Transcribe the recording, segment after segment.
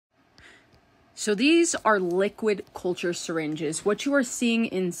So these are liquid culture syringes. What you are seeing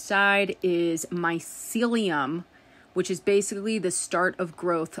inside is mycelium, which is basically the start of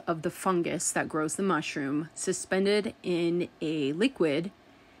growth of the fungus that grows the mushroom, suspended in a liquid.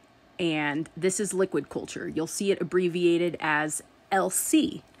 And this is liquid culture. You'll see it abbreviated as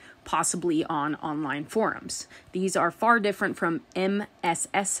LC, possibly on online forums. These are far different from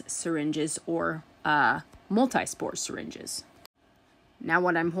MSS syringes or multi-spore syringes. Now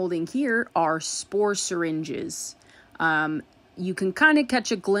what I'm holding here are spore syringes. You can kind of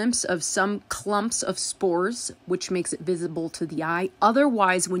catch a glimpse of some clumps of spores, which makes it visible to the eye.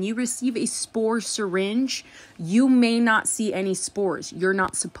 Otherwise, when you receive a spore syringe, you may not see any spores. You're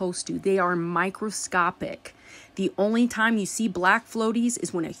not supposed to. They are microscopic. The only time you see black floaties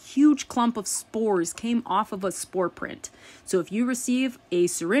is when a huge clump of spores came off of a spore print. So if you receive a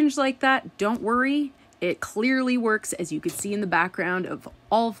syringe like that, don't worry. It clearly works, as you can see in the background of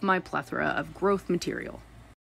all of my plethora of growth material.